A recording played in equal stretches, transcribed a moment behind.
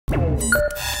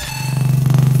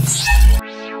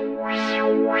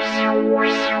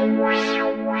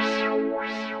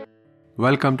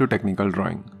Welcome to Technical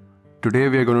Drawing. Today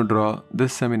we are going to draw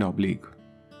this semi-oblique.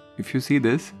 If you see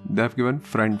this, they have given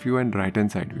front view and right hand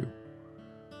side view.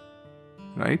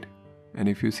 Right? And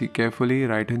if you see carefully,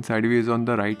 right hand side view is on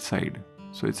the right side.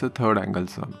 So it's a third angle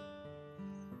sum.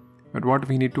 But what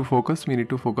we need to focus? We need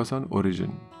to focus on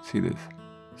origin. See this.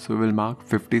 So we'll mark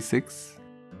 56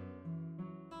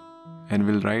 and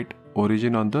we'll write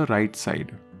origin on the right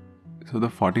side. So the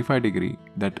 45 degree,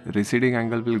 that receding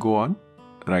angle will go on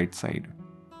right side.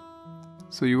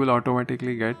 So you will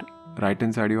automatically get right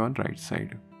hand side view on right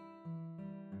side.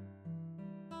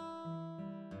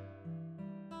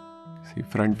 See,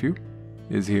 front view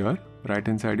is here, right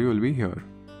hand side view will be here.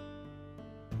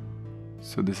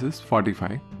 So this is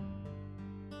 45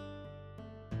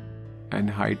 and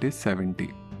height is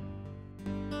 70.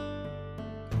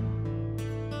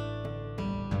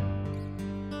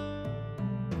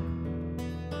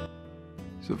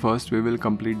 So first we will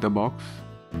complete the box.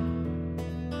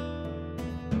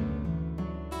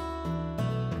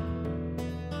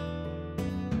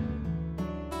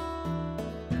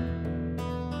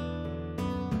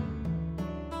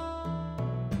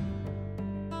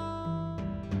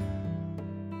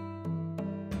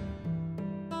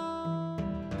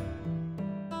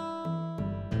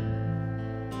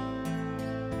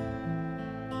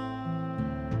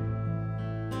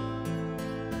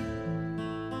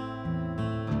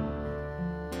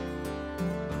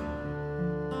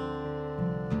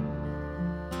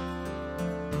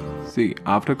 See,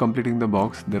 after completing the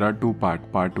box, there are two parts,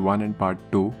 part 1 and part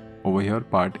 2. Over here,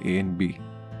 part A and B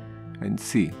and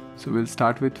C. So we'll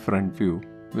start with front view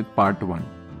with part 1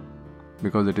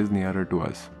 because it is nearer to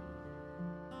us.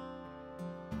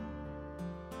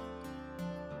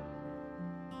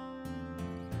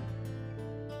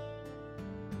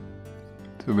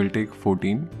 So we'll take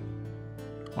 14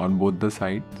 on both the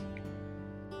sides.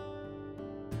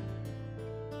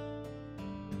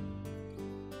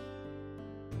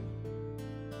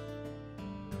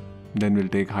 Then we'll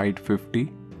take height 50.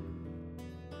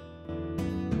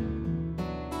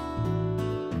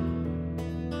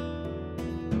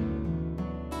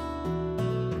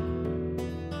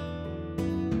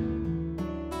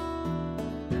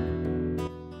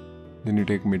 Then you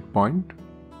take midpoint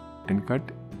and cut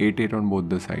 8 on both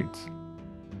the sides.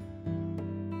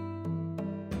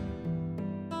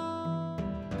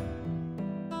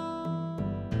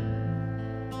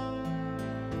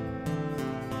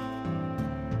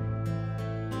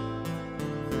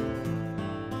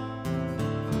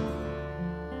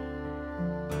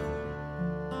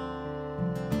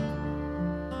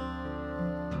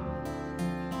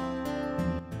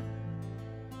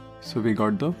 So we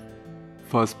got the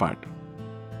first part.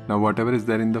 Now whatever is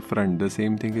there in the front, the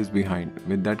same thing is behind.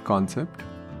 With that concept,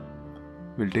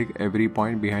 we'll take every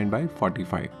point behind by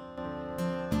 45.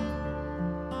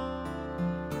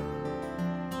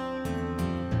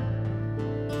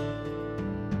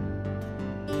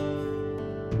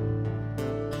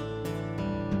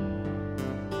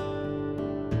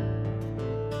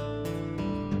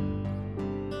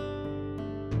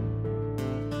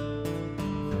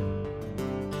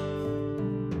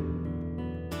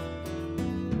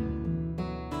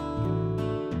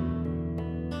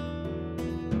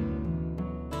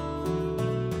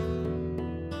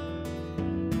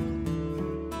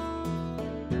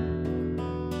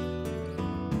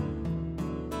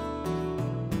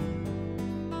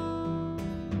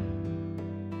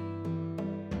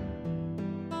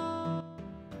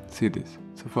 See this.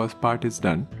 So first part is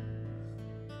done.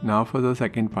 Now for the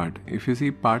second part. If you see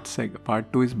part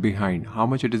 2 is behind. How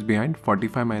much it is behind?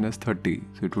 45 minus 30.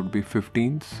 So it would be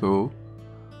 15. So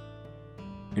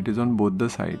it is on both the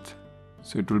sides.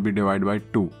 So it will be divided by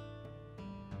 2.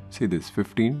 See this.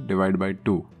 15 divided by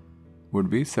 2 would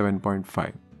be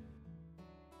 7.5.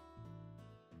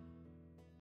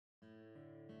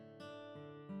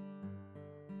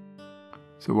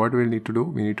 So what we'll need to do?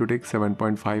 We need to take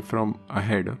 7.5 from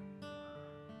ahead.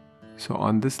 So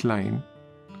on this line,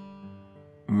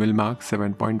 we'll mark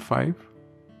 7.5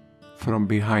 from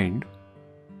behind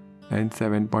and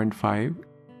 7.5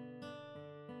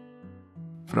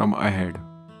 from ahead.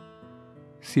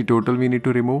 See, total we need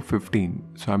to remove 15.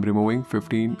 So I'm removing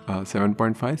 15,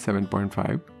 7.5,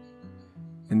 7.5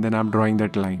 and then I'm drawing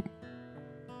that line.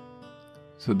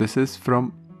 So this is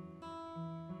from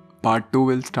part 2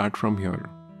 will start from here.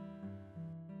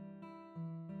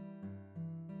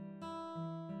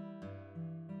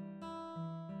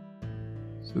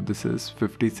 So this is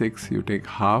 56, you take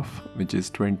half, which is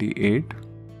 28,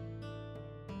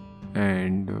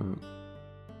 and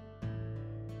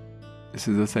This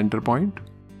is the center point.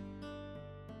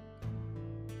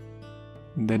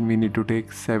 Then we need to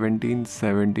take 17,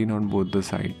 17 on both the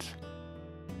sides.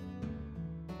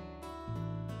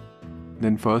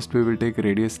 Then first we will take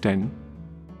radius 10.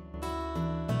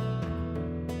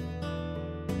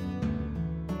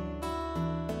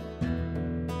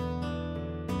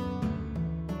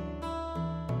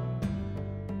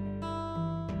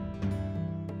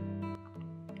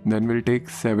 Then we'll take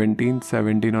 17,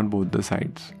 17 on both the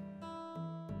sides.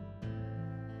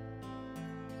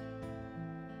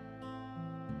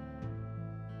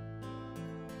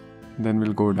 Then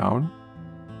we'll go down.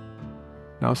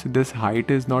 Now see, this height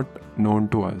is not known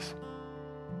to us.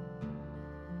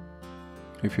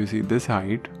 If you see this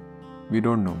height, we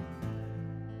don't know,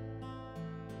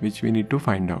 which we need to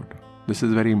find out. This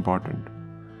is very important.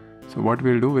 So what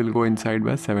we'll do, we'll go inside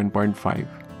by 7.5.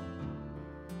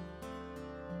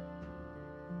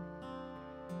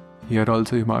 Here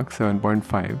also you mark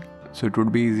 7.5, so it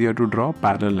would be easier to draw a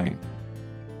parallel line.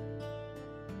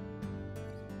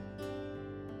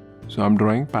 So I'm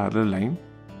drawing parallel line.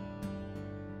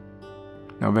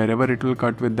 Now wherever it will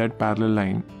cut with that parallel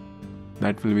line,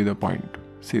 that will be the point.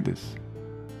 See this.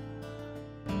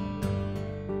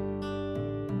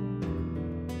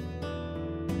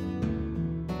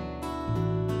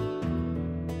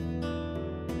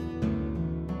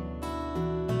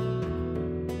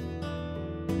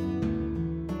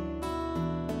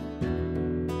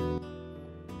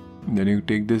 Then you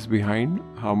take this behind.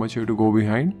 How much you have to go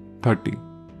behind? 30.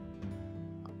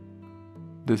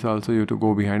 This also you have to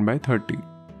go behind by 30.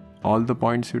 All the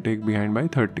points you take behind by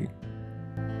 30.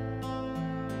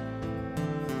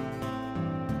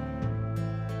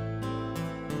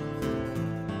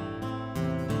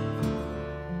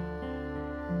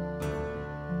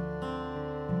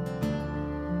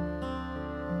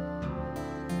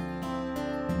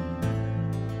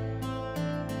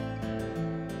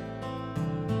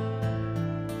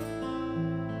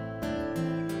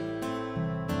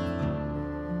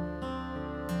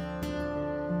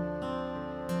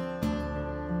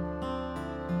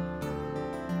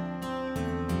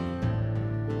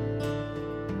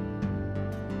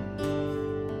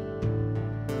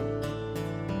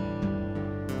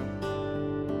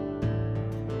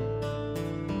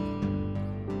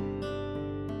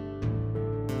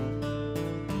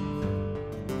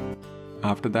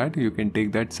 After that, you can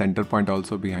take that center point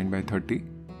also behind by 30,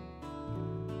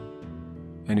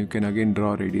 and you can again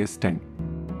draw radius 10.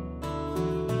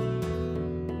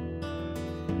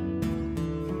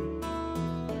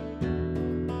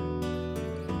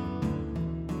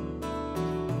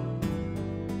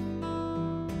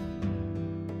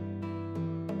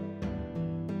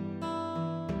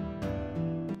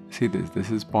 See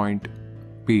this is point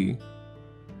P.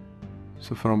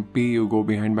 So from P you go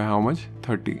behind by how much?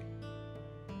 30.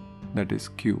 That is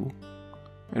Q,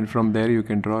 and from there you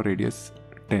can draw radius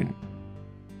 10.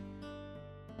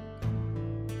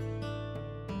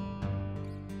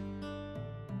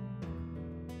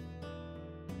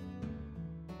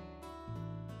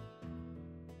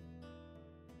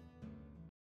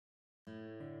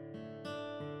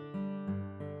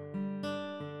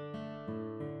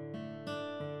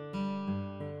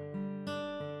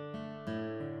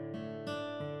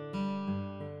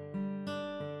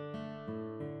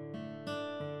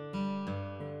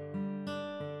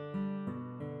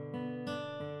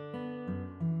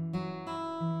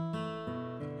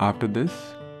 After this,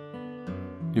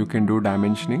 you can do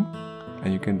dimensioning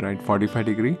and you can write 45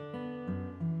 degree.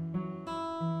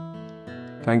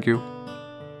 Thank you.